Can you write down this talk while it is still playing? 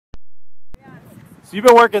So you've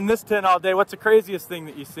been working this tent all day. What's the craziest thing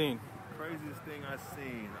that you've seen? Craziest thing I've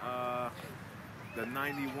seen, the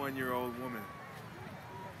 91-year-old woman.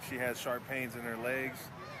 She has sharp pains in her legs,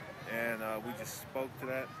 and we just spoke to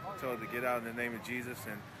that, told her to get out in the name of Jesus,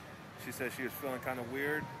 and she said she was feeling kind of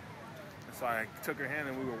weird. And so I took her hand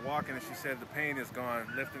and we were walking, and she said the pain is gone,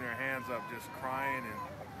 lifting her hands up, just crying and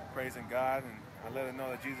praising God. And I let her know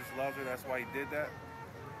that Jesus loves her, that's why he did that.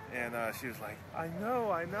 And she was like, I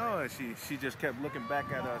know. And she just kept looking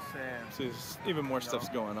back at us saying, So there's even more stuff's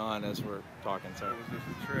going on as we're talking. So it was just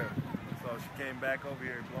a trip. So she came back over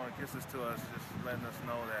here blowing kisses to us, just letting us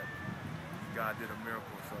know that God did a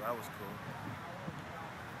miracle. So that was cool.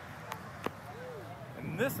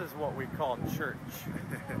 And this is what we call church.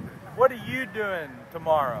 What are you doing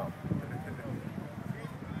tomorrow?